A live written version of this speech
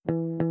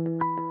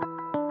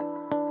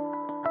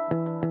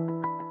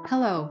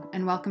Hello,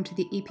 and welcome to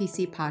the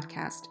EPC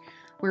podcast,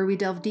 where we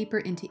delve deeper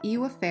into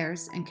EU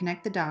affairs and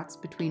connect the dots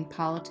between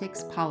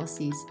politics,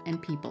 policies,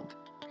 and people.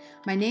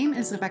 My name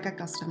is Rebecca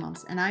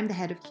Kastermans, and I'm the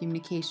head of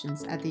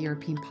communications at the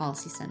European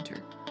Policy Center.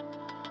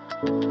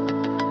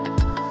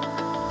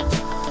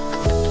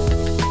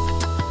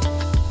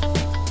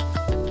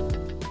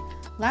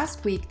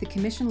 Last week, the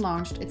Commission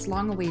launched its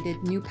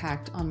long-awaited new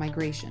Pact on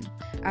migration.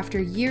 After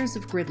years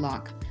of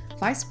gridlock,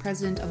 Vice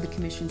President of the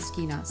Commission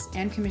Schinas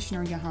and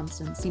Commissioner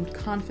Johansson seemed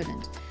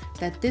confident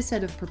that this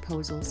set of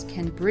proposals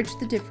can bridge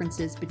the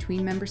differences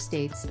between member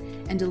states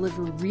and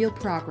deliver real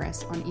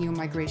progress on EU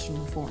migration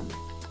reform.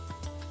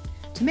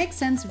 To make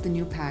sense of the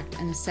new pact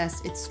and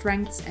assess its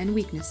strengths and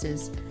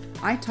weaknesses,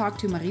 I talked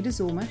to Marie de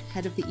Zomer,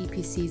 head of the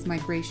EPC's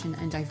Migration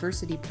and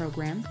Diversity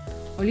Program,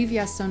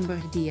 Olivia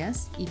Sundberg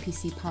Diez,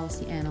 EPC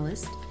Policy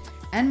Analyst,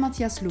 and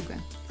Matthias Lücke,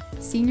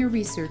 senior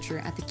researcher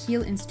at the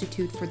Kiel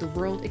Institute for the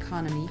World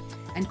Economy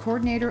and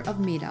coordinator of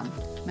MEDAM,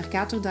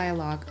 Mercator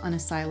Dialogue on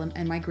Asylum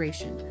and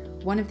Migration,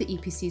 one of the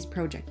EPC's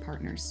project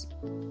partners.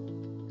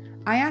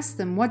 I asked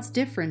them what's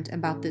different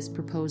about this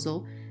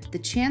proposal, the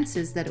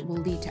chances that it will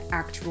lead to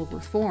actual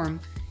reform,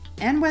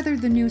 and whether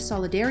the new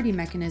solidarity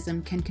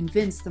mechanism can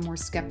convince the more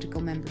skeptical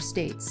member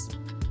states.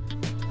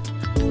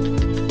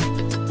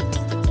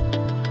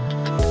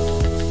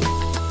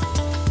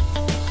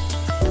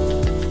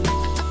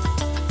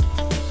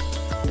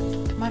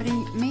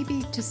 Marie,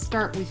 maybe to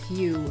start with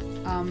you,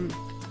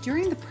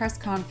 during the press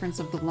conference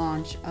of the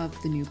launch of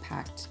the new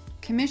pact,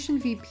 Commission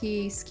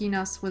VP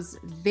Schinas was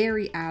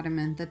very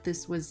adamant that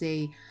this was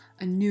a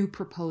new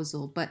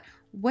proposal, but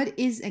what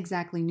is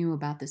exactly new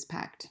about this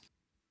pact?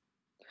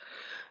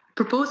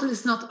 Proposal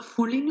is not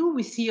fully new.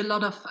 We see a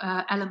lot of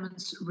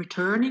elements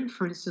returning,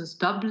 for instance,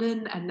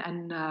 Dublin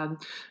and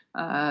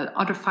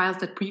other files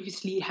that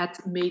previously had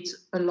made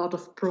a lot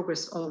of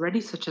progress already,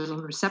 such as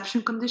on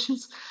reception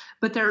conditions.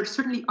 But there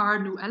certainly are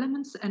new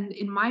elements. And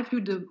in my view,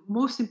 the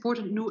most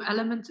important new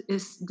element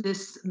is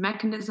this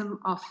mechanism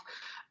of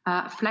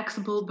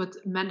flexible but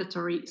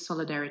mandatory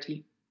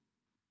solidarity.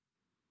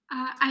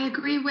 I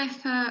agree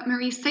with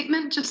Marie's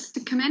statement. Just to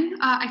come in,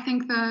 I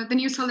think the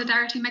new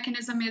solidarity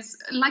mechanism is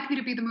likely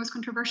to be the most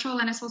controversial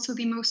and is also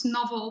the most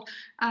novel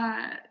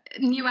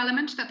new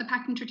element that the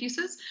pact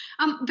introduces.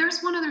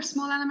 There's one other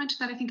small element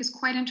that I think is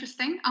quite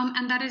interesting,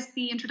 and that is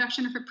the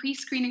introduction of a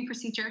pre-screening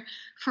procedure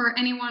for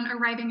anyone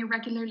arriving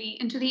irregularly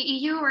into the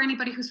EU or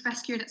anybody who's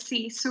rescued at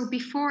sea. So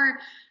before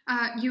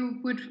you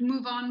would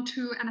move on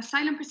to an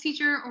asylum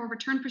procedure or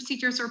return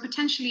procedures or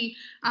potentially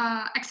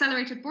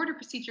accelerated border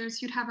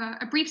procedures, you'd have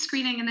a brief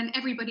screening and then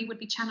everybody would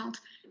be channeled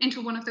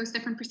into one of those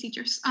different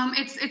procedures.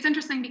 It's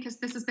interesting because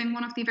this has been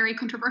one of the very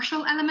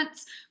controversial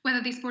elements,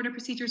 whether these border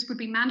procedures would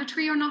be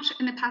mandatory or not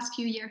in the past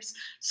few years.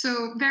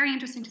 So very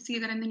interesting to see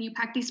that in the new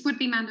pact, these would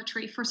be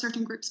mandatory for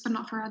certain groups, but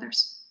not for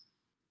others.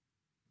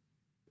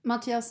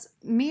 Matthias,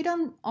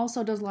 MEDAM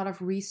also does a lot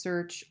of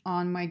research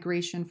on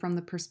migration from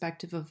the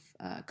perspective of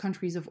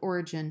countries of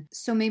origin,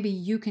 so maybe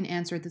you can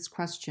answer this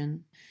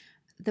question.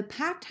 The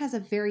pact has a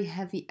very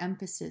heavy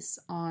emphasis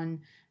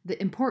on the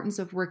importance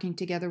of working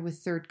together with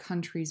third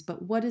countries,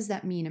 but what does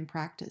that mean in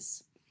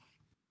practice?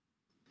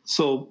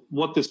 So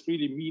what this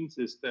really means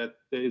is that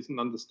there is an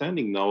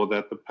understanding now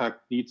that the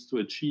pact needs to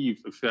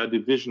achieve a fair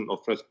division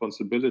of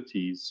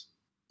responsibilities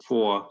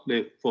for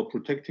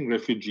protecting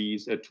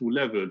refugees at two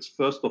levels.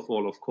 First of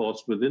all, of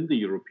course, within the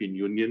European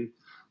Union,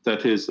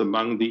 that is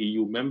among the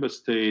EU member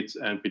states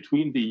and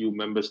between the EU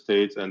member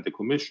states and the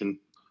Commission,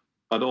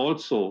 but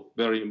also,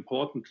 very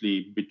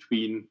importantly,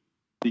 between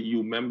the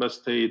EU member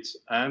states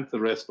and the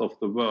rest of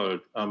the world,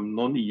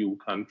 non-EU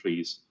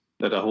countries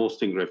that are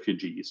hosting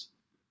refugees.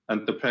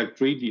 And the pact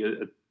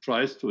really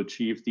tries to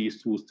achieve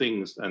these two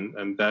things,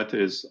 and that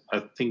is, I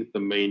think, the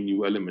main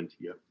new element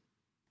here.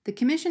 The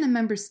Commission and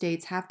Member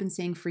States have been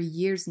saying for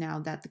years now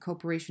that the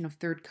cooperation of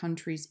third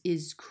countries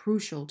is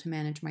crucial to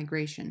manage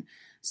migration.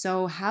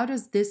 So how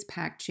does this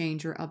pact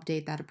change or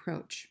update that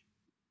approach?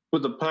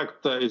 With the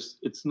pact,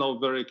 it's now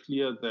very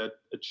clear that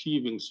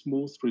achieving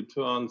smooth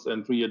returns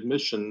and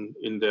readmission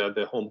in their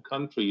home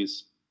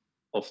countries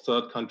of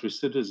third country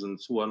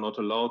citizens who are not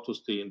allowed to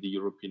stay in the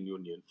European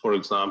Union, for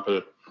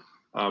example,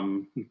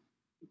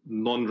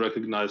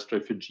 non-recognized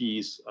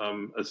refugees,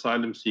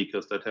 asylum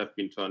seekers that have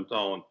been turned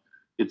down,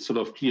 it's sort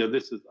of clear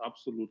this is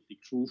absolutely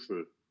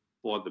crucial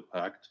for the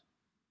pact.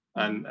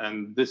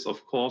 And this,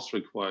 of course,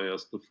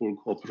 requires the full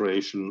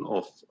cooperation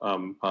of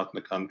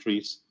partner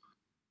countries.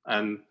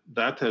 And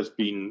that has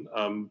been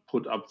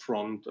put up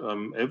front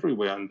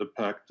everywhere in the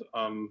pact.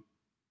 And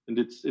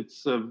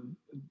it's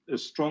a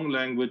strong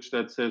language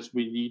that says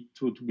we need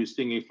to be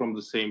singing from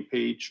the same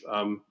page.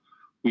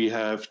 We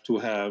have to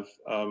have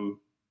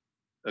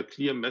a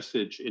clear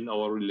message in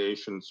our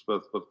relations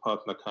with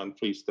partner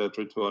countries that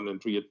return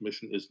and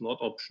readmission is not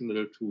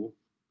optional,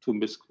 to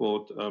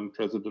misquote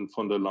President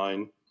von der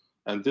Leyen.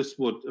 And this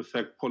would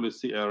affect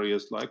policy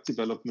areas like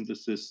development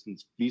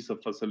assistance, visa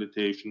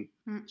facilitation,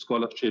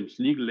 scholarships,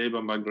 legal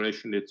labor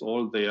migration. It's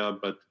all there,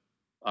 but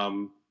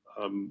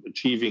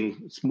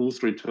achieving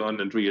smooth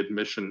return and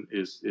readmission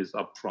is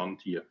up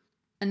front here.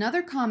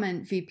 Another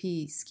comment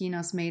VP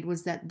Schinas made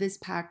was that this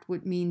pact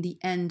would mean the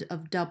end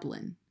of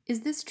Dublin.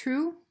 Is this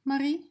true,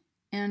 Marie?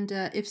 And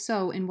if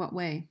so, in what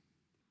way?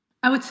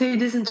 I would say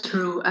it isn't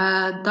true.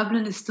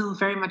 Dublin is still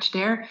very much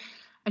there.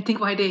 I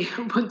think why they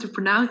want to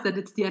pronounce that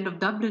it's the end of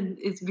Dublin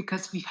is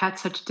because we've had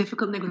such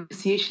difficult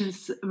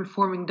negotiations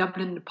reforming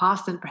Dublin in the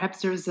past, and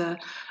perhaps there's a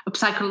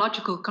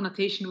psychological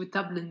connotation with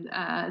Dublin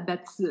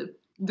that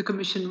the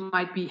Commission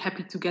might be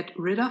happy to get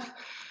rid of.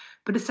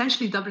 But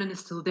essentially, Dublin is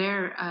still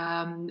there.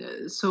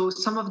 So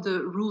some of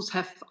the rules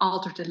have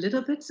altered a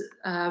little bit.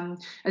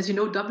 As you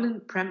know, Dublin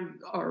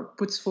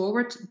puts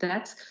forward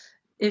that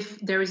if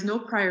there is no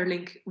prior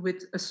link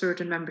with a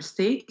certain member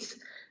state,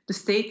 the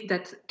state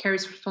that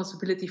carries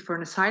responsibility for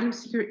an asylum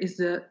seeker is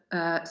the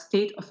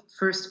state of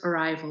first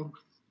arrival.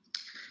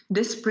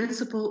 This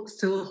principle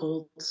still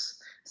holds.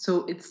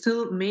 So it's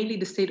still mainly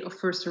the state of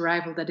first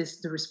arrival that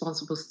is the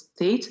responsible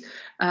state.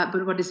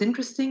 But what is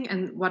interesting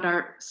and what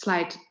are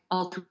slight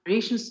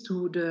alterations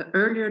to the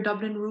earlier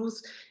Dublin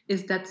rules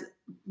is that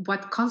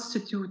what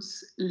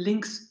constitutes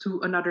links to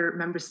another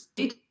member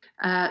state,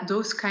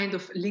 those kind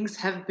of links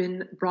have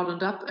been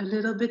broadened up a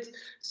little bit.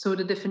 So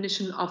the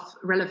definition of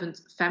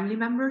relevant family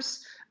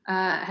members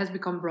has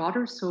become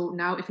broader. So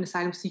now if an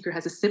asylum seeker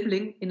has a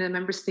sibling in a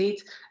member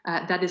state,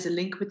 that is a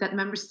link with that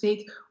member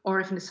state.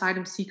 Or if an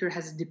asylum seeker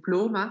has a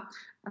diploma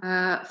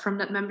from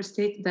that member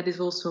state, that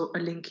is also a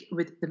link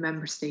with the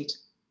member state.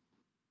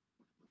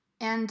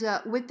 And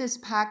with this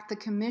pact, the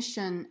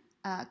Commission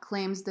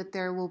claims that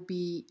there will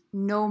be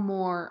no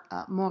more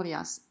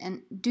Morias.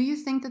 And do you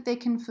think that they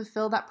can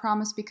fulfill that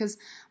promise? Because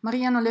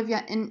Maria and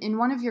Olivia, in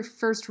one of your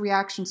first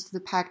reactions to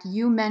the pact,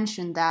 you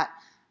mentioned that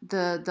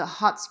the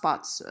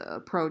hotspots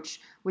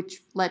approach,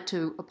 which led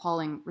to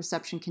appalling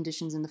reception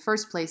conditions in the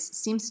first place,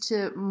 seems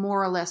to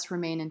more or less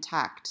remain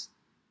intact.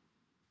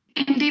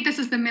 Indeed, this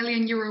is the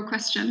 €1,000,000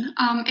 question.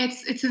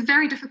 It's a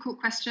very difficult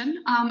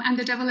question, and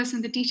the devil is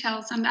in the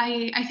details. And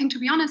I think, to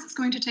be honest, it's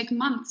going to take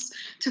months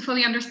to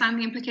fully understand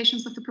the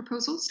implications of the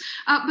proposals.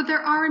 But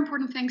there are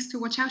important things to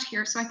watch out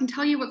here. So I can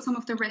tell you what some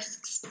of the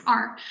risks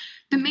are.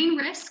 The main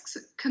risks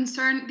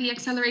concern the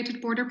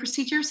accelerated border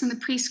procedures and the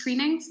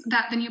pre-screenings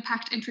that the new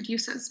pact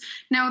introduces.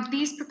 Now,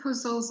 these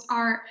proposals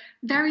are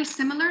very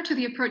similar to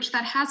the approach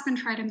that has been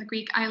tried in the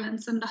Greek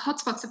islands and the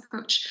hotspots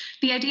approach.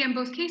 The idea in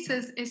both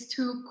cases is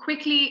to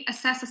quickly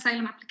assess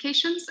asylum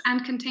applications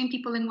and contain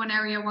people in one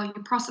area while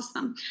you process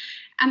them.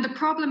 And the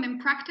problem in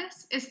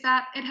practice is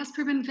that it has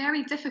proven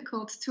very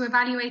difficult to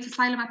evaluate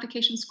asylum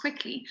applications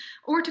quickly,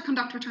 or to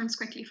conduct returns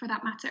quickly for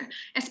that matter,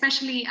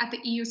 especially at the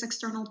EU's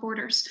external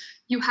borders.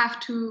 You have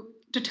to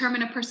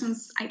determine a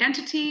person's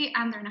identity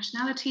and their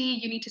nationality.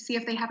 You need to see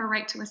if they have a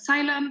right to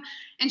asylum,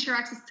 ensure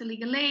access to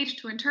legal aid,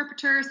 to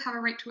interpreters, have a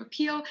right to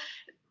appeal.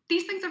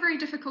 These things are very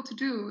difficult to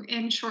do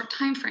in short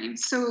timeframes.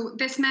 So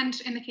this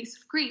meant, in the case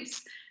of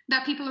Greece,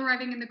 that people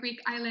arriving in the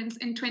Greek islands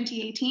in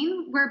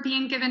 2018 were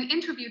being given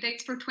interview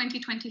dates for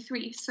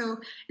 2023. So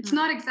it's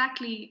not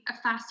exactly a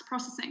fast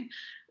processing.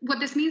 What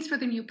this means for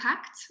the new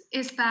pact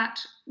is that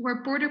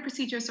where border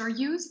procedures are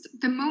used,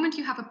 the moment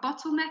you have a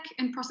bottleneck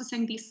in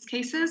processing these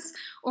cases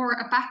or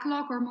a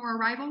backlog or more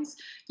arrivals,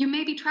 you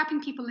may be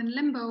trapping people in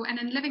limbo and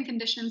in living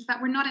conditions that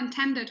were not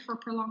intended for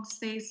prolonged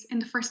stays in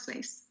the first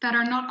place, that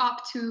are not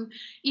up to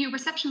EU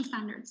reception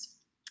standards.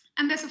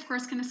 And this, of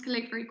course, can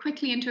escalate very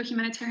quickly into a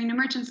humanitarian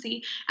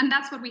emergency. And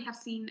that's what we have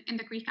seen in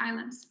the Greek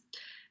islands.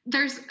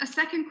 There's a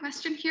second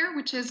question here,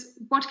 which is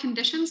what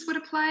conditions would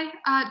apply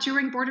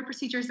during border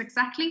procedures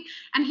exactly?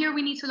 And here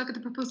we need to look at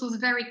the proposals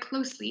very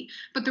closely.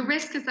 But the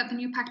risk is that the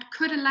new pact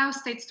could allow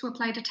states to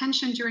apply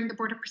detention during the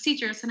border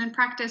procedures. And in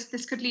practice,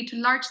 this could lead to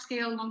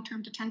large-scale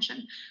long-term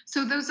detention.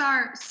 So those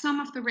are some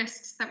of the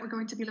risks that we're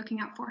going to be looking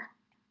out for.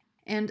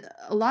 And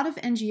a lot of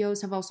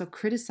NGOs have also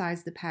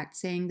criticized the pact,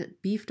 saying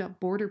that beefed up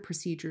border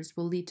procedures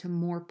will lead to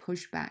more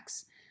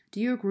pushbacks. Do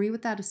you agree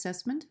with that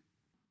assessment?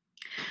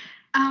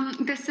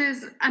 This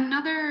is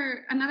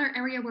another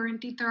area where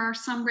indeed there are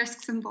some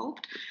risks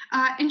involved.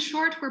 In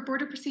short, where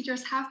border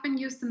procedures have been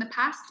used in the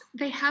past,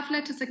 they have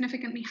led to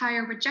significantly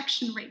higher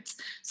rejection rates.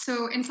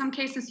 So in some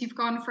cases, you've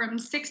gone from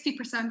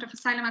 60% of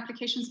asylum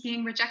applications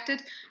being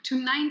rejected to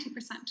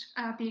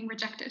 90% being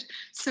rejected.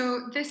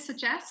 So this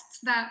suggests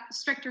that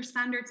stricter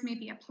standards may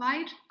be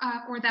applied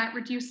or that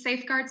reduced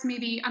safeguards may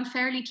be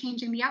unfairly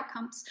changing the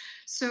outcomes.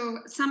 So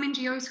some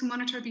NGOs who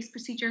monitor these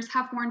procedures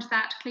have warned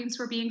that claims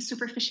were being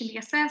superficially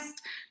assessed,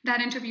 that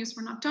interviews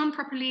were not done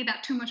properly,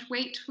 that too much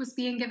weight was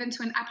being given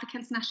to an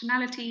applicant's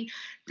nationality,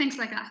 things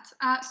like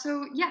that.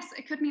 So yes,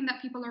 it could mean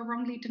that people are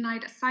wrongly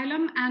denied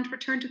asylum and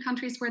return to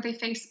countries where they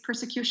face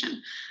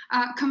persecution.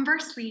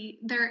 Conversely,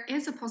 there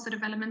is a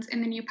positive element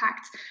in the new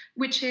pact,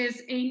 which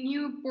is a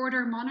new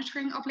border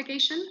monitoring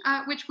obligation,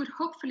 which would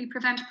hopefully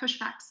prevent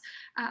pushbacks.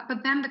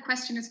 But then the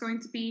question is going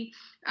to be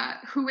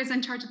who is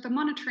in charge of the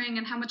monitoring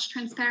and how much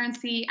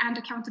transparency and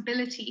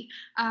accountability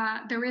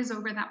there is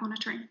over that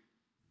monitoring.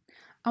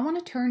 I want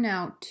to turn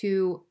now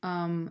to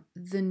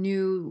the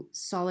new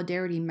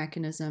solidarity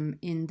mechanism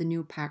in the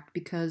new pact,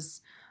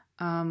 because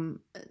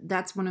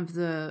That's one of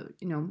the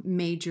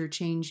major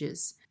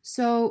changes.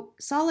 So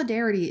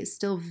solidarity is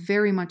still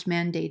very much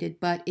mandated,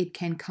 but it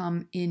can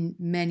come in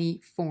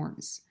many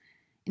forms.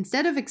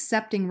 Instead of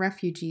accepting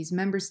refugees,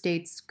 member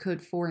states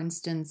could, for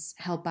instance,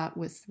 help out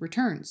with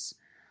returns.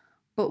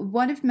 But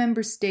what if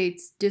member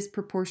states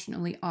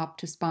disproportionately opt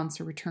to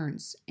sponsor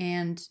returns?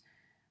 And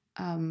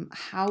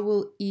how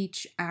will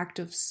each act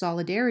of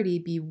solidarity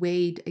be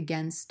weighed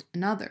against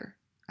another?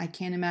 I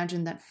can't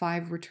imagine that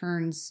 5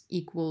 returns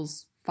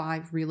equals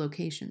 5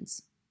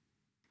 relocations.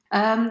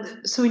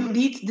 So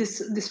indeed,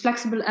 this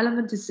flexible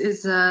element is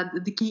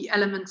the key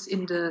element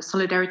in the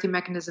solidarity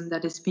mechanism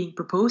that is being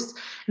proposed.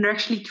 And there are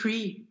actually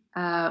 3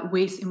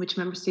 ways in which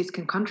member states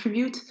can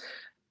contribute,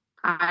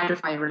 either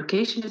via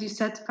relocation, as you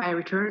said, via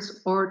returns,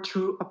 or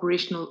through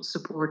operational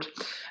support.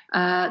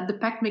 The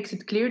Pact makes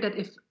it clear that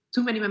if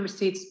too many member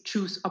states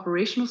choose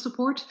operational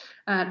support,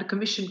 the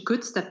Commission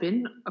could step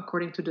in,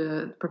 according to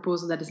the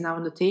proposal that is now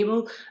on the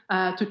table,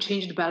 to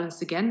change the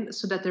balance again,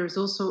 so that there is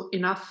also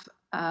enough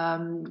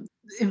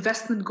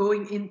investment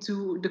going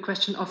into the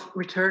question of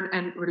return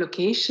and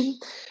relocation.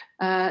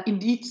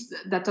 Indeed,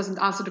 that doesn't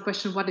answer the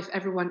question, what if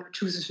everyone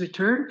chooses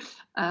return?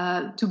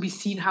 To be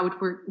seen how it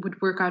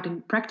would work out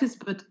in practice,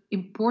 but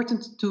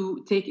important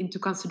to take into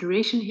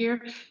consideration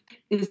here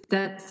is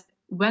that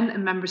when a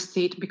member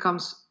state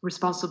becomes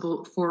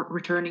responsible for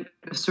returning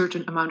a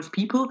certain amount of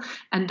people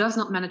and does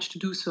not manage to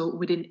do so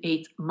within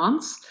 8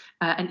 months,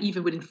 and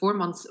even within 4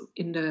 months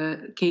in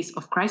the case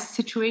of crisis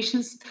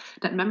situations,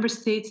 that member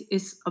state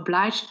is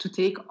obliged to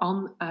take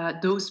on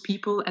those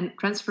people and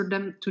transfer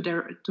them to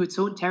its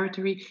own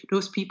territory,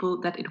 those people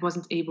that it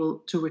wasn't able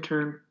to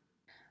return.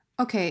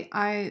 Okay,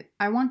 I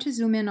want to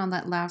zoom in on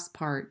that last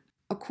part.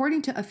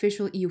 According to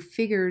official EU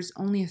figures,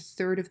 only a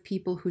third of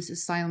people whose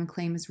asylum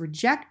claim is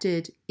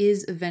rejected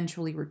is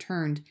eventually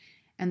returned,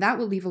 and that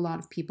will leave a lot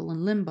of people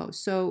in limbo.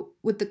 So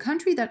would the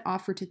country that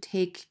offered to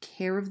take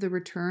care of the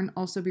return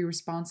also be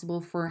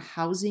responsible for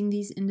housing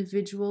these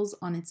individuals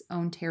on its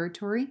own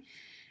territory?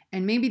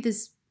 And maybe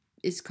this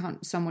is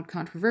somewhat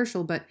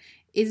controversial, but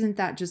isn't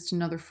that just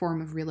another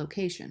form of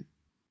relocation?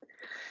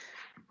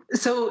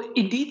 So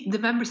indeed, the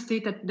member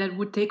state that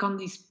would take on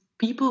these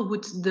people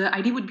the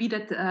idea would be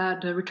that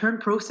the return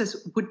process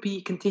would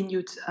be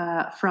continued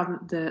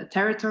from the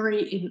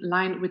territory in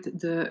line with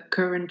the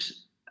current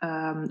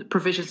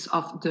provisions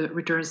of the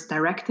Returns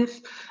Directive.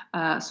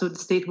 So the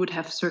state would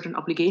have certain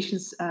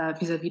obligations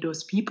vis-à-vis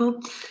those people.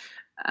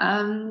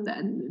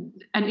 An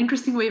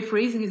interesting way of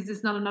phrasing is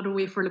this not another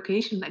way for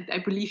relocation? I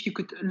believe you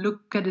could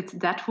look at it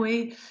that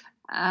way.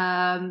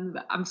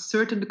 I'm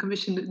certain the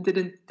Commission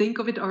didn't think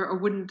of it or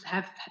wouldn't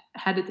have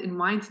had it in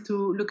mind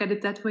to look at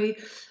it that way.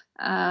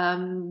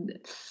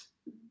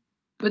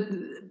 But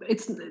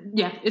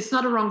it's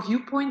not a wrong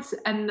viewpoint,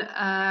 and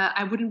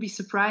I wouldn't be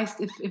surprised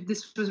if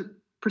this was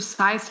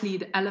precisely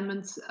the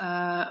elements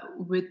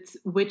with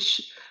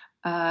which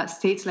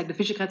states like the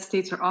Visegrad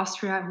states or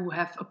Austria, who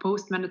have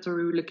opposed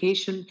mandatory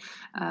relocation,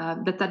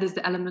 that is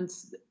the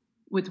elements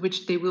with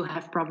which they will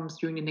have problems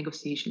during the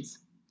negotiations.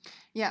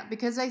 Yeah,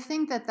 because I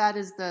think that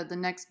is the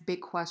next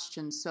big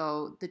question.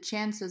 So the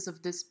chances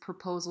of this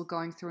proposal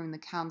going through in the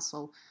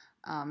Council,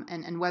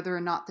 and whether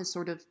or not this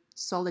sort of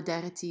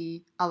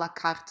solidarity à la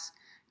carte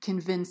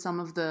can win some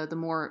of the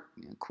more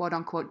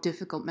quote-unquote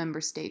difficult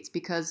member states,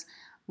 because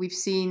we've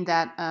seen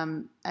that,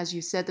 as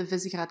you said, the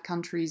Visegrad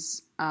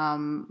countries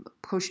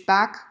pushed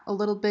back a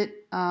little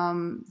bit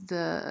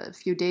the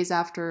few days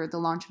after the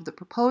launch of the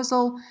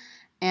proposal.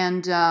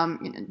 And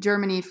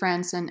Germany,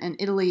 France, and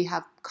Italy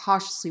have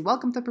cautiously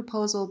welcomed the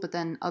proposal, but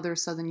then other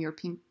Southern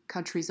European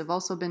countries have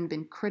also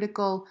been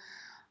critical.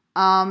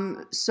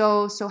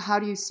 So how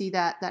do you see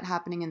that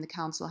happening in the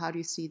Council? How do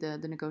you see the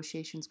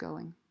negotiations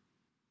going?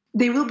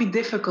 They will be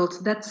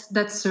difficult,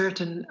 that's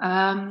certain.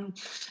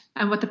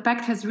 And what the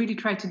Pact has really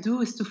tried to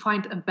do is to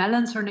find a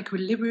balance or an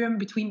equilibrium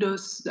between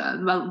those,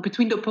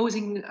 between the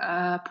opposing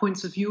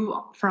points of view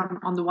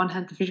from, on the one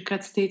hand, the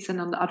Visegrad states, and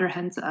on the other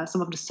hand,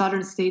 some of the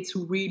southern states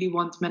who really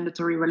want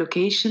mandatory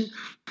relocation.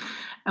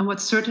 And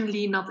what's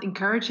certainly not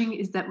encouraging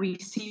is that we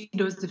see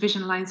those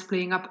division lines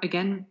playing up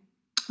again,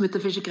 with the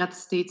Visegrad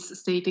states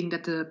stating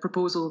that the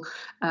proposal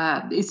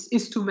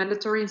is too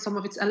mandatory in some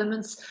of its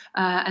elements,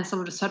 and some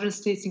of the southern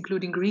states,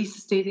 including Greece,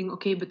 stating,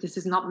 okay, but this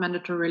is not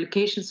mandatory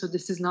relocation, so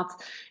this is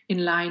not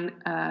in line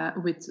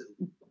with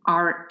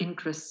our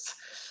interests.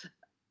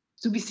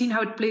 To be seen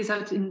how it plays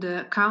out in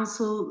the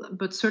Council,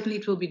 but certainly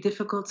it will be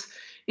difficult.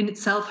 In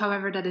itself,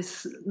 however, that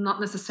is not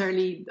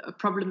necessarily a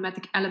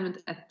problematic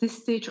element at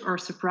this stage or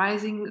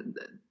surprising.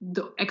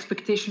 The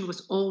expectation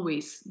was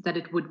always that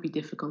it would be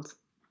difficult.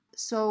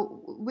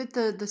 So with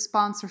the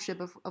sponsorship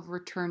of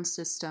return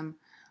system,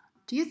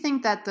 do you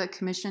think that the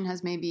Commission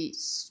has maybe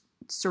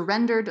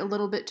surrendered a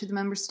little bit to the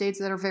member states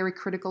that are very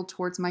critical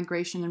towards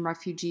migration and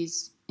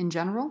refugees in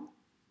general?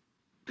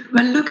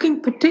 Well,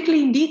 looking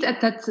particularly indeed at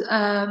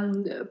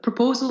that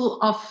proposal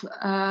of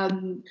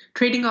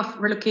trading off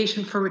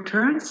relocation for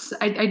returns,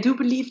 I do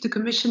believe the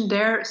Commission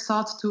there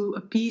sought to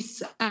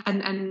appease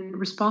and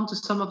respond to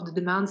some of the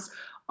demands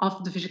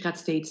of the Visegrad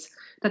states.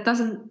 That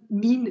doesn't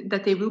mean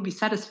that they will be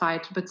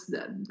satisfied, but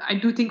I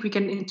do think we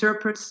can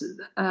interpret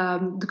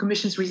the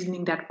Commission's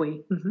reasoning that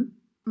way. Mm-hmm.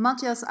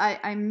 Matthias,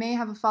 I may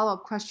have a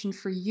follow-up question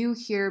for you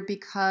here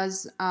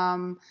because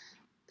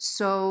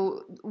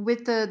so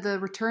with the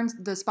returns,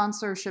 the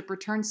sponsorship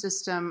return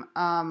system,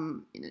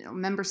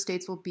 member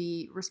states will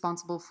be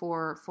responsible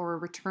for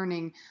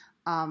returning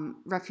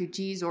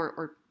refugees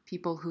or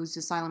people whose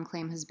asylum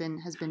claim has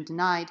been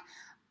denied.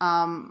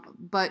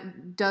 But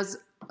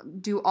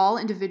do all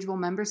individual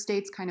member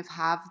states kind of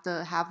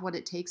have what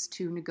it takes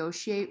to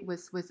negotiate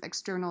with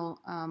external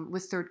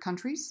with third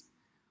countries?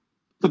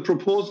 The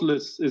proposal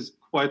is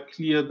quite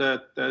clear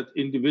that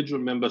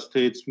individual member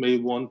states may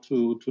want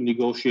to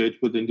negotiate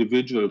with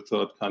individual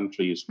third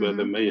countries where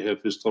they may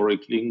have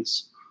historic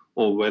links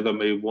or where they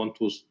may want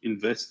to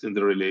invest in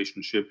the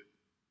relationship.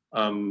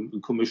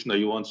 Commissioner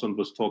Johansson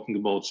was talking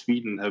about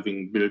Sweden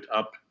having built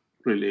up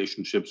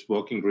relationships,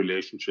 working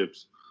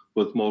relationships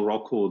with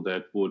Morocco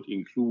that would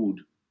include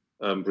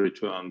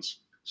returns.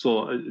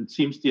 So it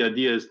seems the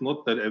idea is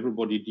not that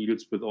everybody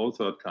deals with all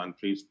third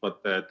countries,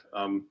 but that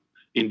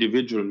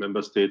individual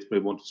member states may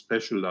want to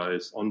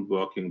specialize on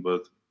working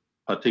with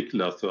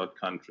particular third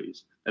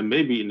countries. And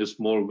maybe in a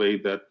small way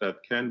that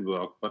can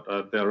work,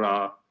 but there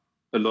are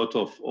a lot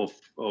of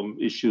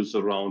issues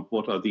around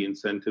what are the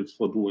incentives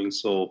for doing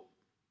so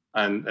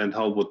and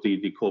how would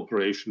the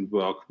cooperation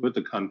work with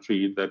the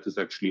country that is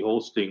actually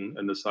hosting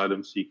an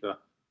asylum seeker,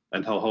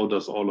 and how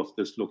does all of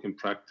this look in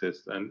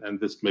practice? And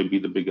this may be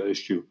the bigger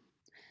issue.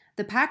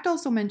 The Pact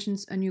also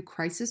mentions a new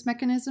crisis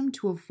mechanism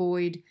to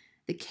avoid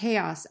the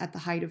chaos at the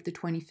height of the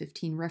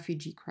 2015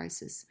 refugee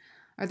crisis.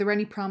 Are there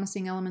any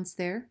promising elements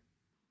there?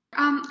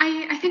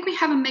 I think we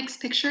have a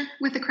mixed picture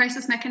with the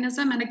crisis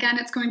mechanism, and again,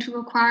 it's going to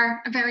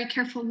require a very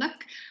careful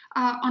look.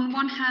 On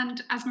one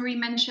hand, as Marie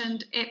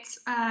mentioned, it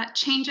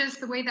changes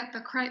the way that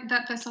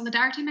the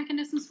solidarity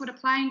mechanisms would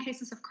apply in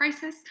cases of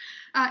crisis.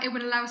 It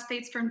would allow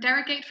states to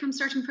derogate from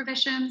certain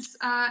provisions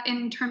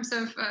in terms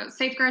of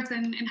safeguards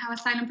in how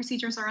asylum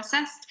procedures are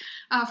assessed.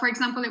 For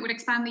example, it would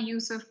expand the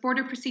use of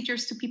border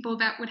procedures to people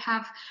that would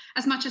have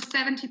as much as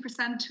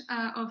 70%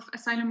 of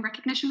asylum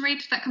recognition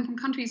rate that come from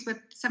countries with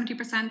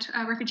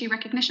 70% refugee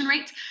recognition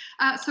rate.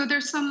 So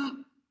there's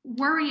some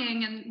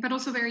worrying but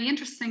also very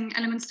interesting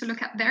elements to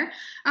look at there.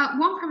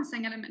 One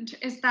promising element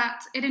is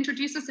that it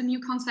introduces a new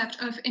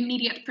concept of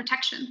immediate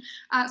protection.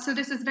 So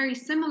this is very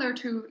similar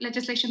to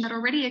legislation that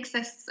already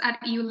exists at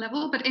EU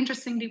level, but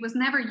interestingly was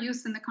never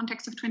used in the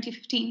context of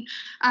 2015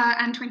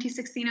 and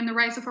 2016 and the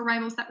rise of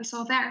arrivals that we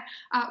saw there.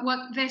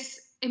 What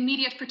this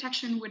immediate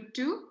protection would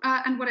do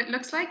and what it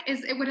looks like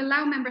is it would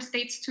allow member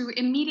states to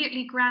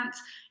immediately grant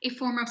a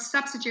form of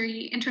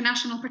subsidiary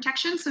international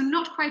protection, so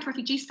not quite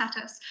refugee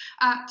status,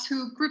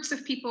 to groups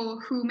of people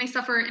who may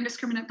suffer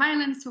indiscriminate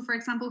violence, so for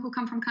example, who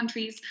come from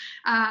countries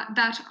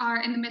that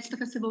are in the midst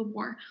of a civil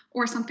war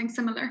or something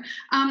similar.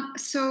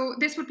 So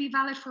this would be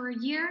valid for a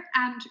year,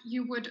 and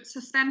you would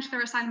suspend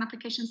their asylum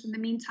applications in the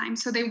meantime,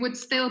 so they would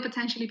still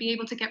potentially be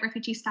able to get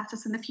refugee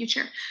status in the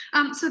future.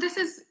 So this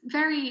is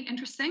very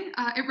interesting.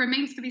 It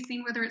remains to be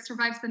seen whether it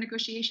survives the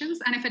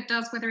negotiations, and if it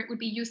does, whether it would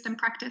be used in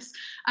practice.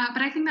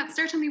 But I think that's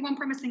certainly one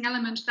promising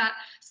element that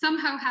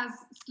somehow has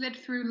slid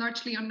through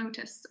largely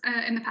unnoticed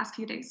in the past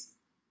few days.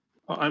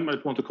 I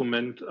might want to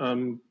comment.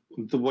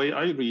 The way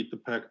I read the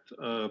Pact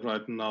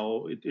right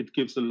now, it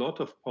gives a lot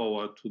of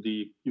power to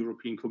the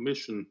European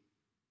Commission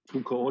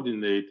to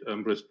coordinate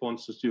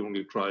responses during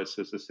a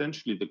crisis.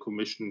 Essentially, the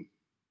Commission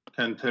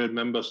can tell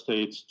member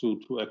states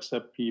to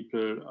accept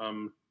people,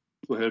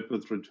 to help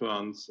with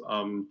returns,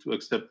 to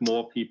accept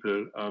more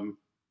people.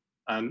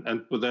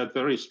 And with that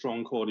very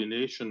strong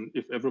coordination,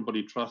 if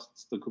everybody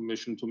trusts the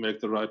Commission to make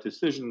the right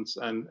decisions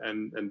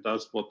and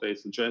does what they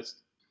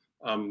suggest,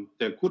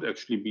 there could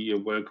actually be a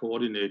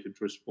well-coordinated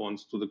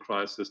response to the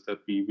crisis that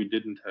we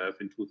didn't have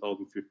in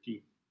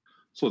 2015.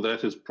 So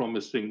that is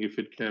promising if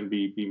it can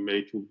be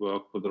made to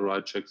work with the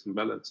right checks and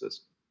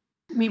balances.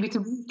 Maybe to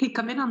briefly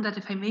come in on that,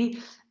 if I may,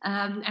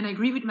 and I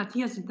agree with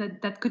Matthias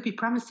that could be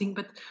promising,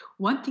 but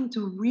one thing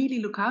to really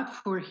look out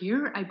for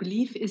here, I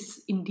believe,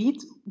 is indeed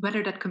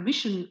whether that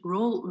Commission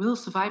role will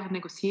survive the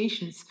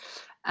negotiations.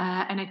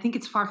 And I think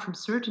it's far from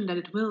certain that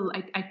it will.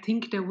 I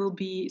think there will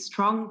be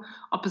strong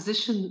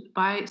opposition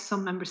by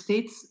some member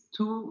states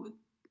to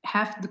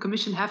have the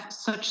Commission have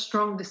such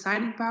strong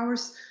deciding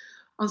powers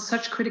on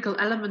such critical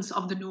elements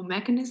of the new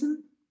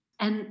mechanism.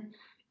 And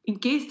in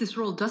case this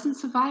role doesn't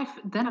survive,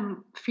 then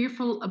I'm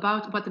fearful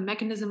about what the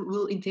mechanism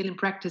will entail in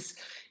practice.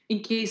 In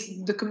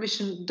case the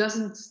Commission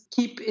doesn't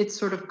keep its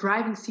sort of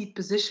driving seat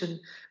position,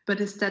 but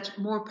instead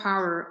more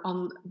power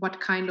on what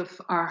kind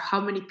of are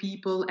how many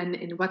people and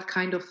in what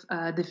kind of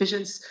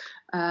divisions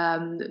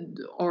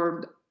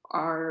or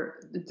are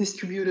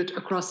distributed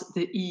across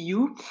the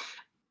EU.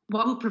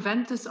 What will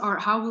prevent this, or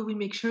how will we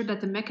make sure that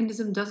the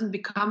mechanism doesn't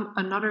become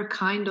another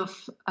kind of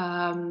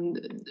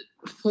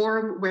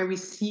form where we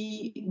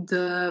see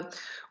the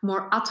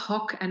more ad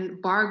hoc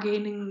and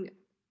bargaining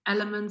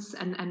elements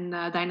and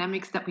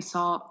dynamics that we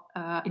saw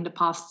in the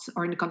past,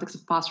 or in the context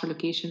of past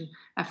relocation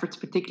efforts,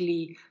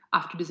 particularly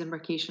after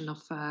disembarkation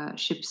of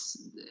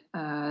ships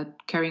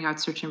carrying out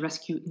search and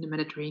rescue in the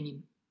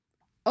Mediterranean.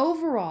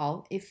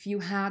 Overall, if you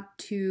had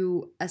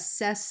to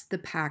assess the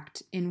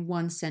pact in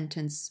one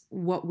sentence,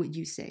 what would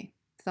you say?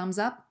 Thumbs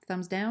up?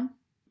 Thumbs down?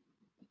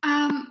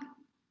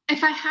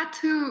 If I had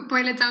to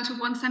boil it down to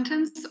one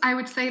sentence, I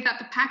would say that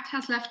the pact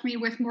has left me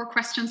with more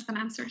questions than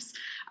answers.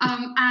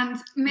 And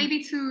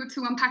maybe to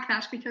unpack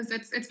that, because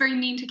it's very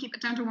mean to keep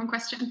it down to one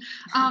question.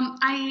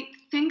 I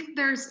think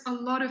there's a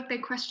lot of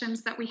big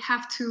questions that we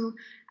have to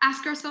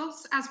ask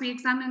ourselves as we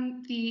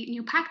examine the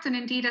new pact, and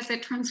indeed as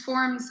it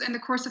transforms in the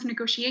course of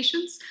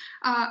negotiations.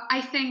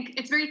 I think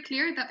it's very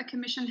clear that the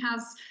Commission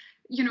has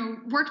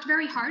worked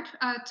very hard,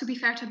 to be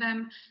fair to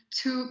them,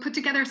 to put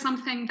together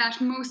something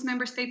that most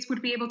member states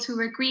would be able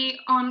to agree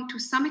on to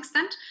some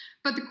extent.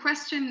 But the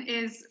question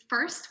is,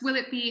 first, will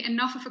it be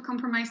enough of a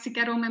compromise to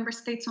get all member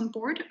states on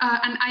board?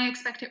 And I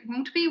expect it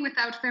won't be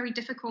without very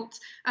difficult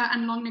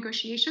and long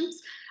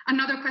negotiations.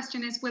 Another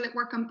question is, will it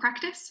work on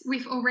practice?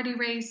 We've already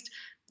raised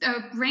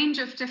a range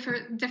of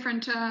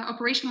different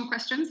operational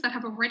questions that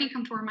have already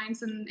come to our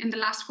minds in the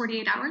last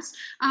 48 hours.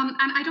 And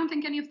I don't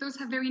think any of those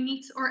have very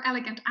neat or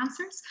elegant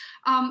answers.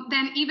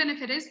 Then even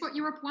if it is what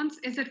Europe wants,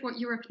 is it what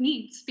Europe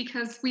needs?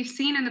 Because we've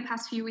seen in the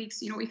past few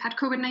weeks, we've had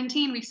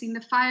COVID-19, we've seen the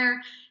fire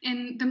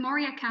in the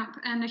Moria camp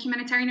and a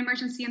humanitarian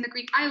emergency in the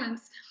Greek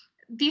islands.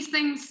 These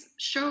things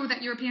show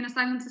that European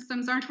asylum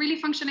systems aren't really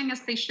functioning as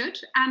they should,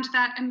 and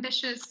that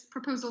ambitious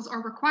proposals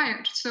are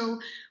required. So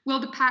will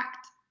the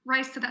pact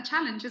rise to that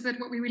challenge? Is it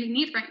what we really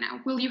need right now?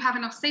 Will you have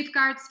enough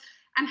safeguards?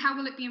 And how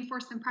will it be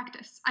enforced in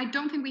practice? I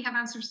don't think we have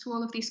answers to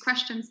all of these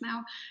questions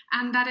now.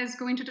 And that is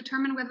going to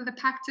determine whether the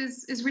pact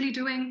is really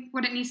doing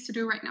what it needs to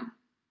do right now.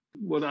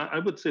 Well, I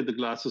would say the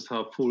glass is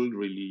half full,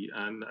 really.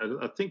 And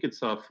I think it's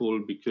half full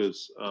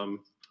because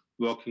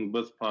working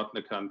with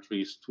partner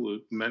countries to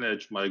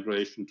manage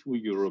migration to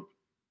Europe,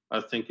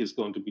 I think is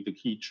going to be the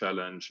key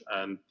challenge.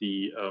 And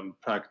the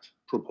pact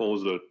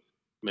proposal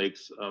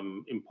makes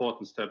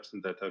important steps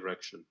in that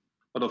direction.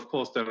 But of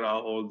course, there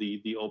are all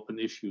the open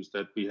issues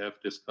that we have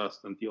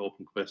discussed and the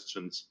open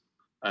questions.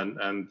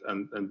 And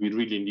we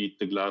really need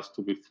the glass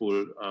to be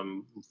full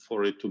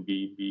for it to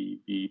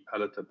be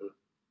palatable.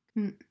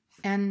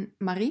 And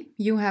Marie,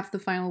 you have the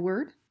final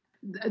word.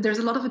 There's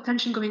a lot of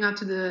attention going out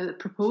to the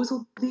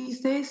proposal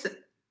these days,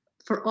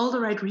 for all the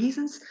right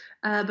reasons,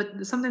 but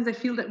sometimes I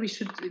feel that we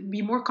should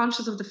be more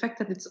conscious of the fact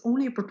that it's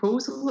only a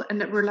proposal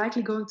and that we're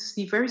likely going to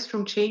see very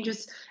strong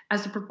changes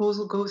as the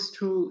proposal goes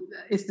through,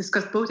 is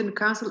discussed both in the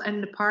Council and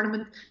in the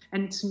Parliament,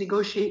 and to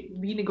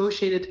be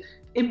negotiated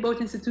in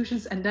both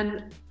institutions and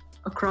then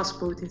across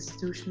both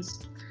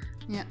institutions.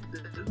 Yeah,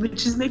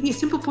 which is maybe a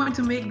simple point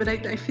to make, but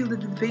I feel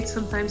that the debate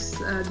sometimes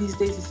these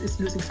days is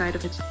losing sight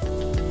of it.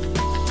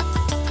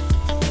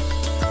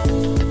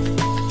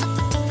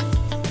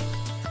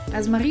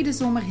 As Marie de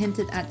Zomer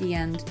hinted at the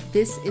end,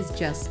 this is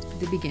just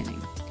the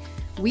beginning.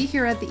 We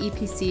here at the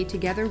EPC,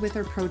 together with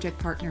our project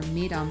partner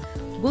MEDAM,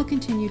 will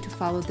continue to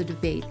follow the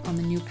debate on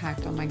the new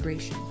Pact on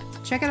Migration.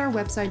 Check out our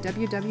website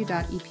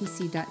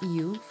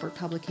www.epc.eu for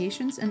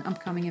publications and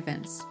upcoming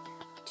events.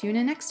 Tune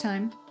in next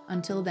time.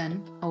 Until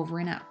then, over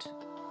and out.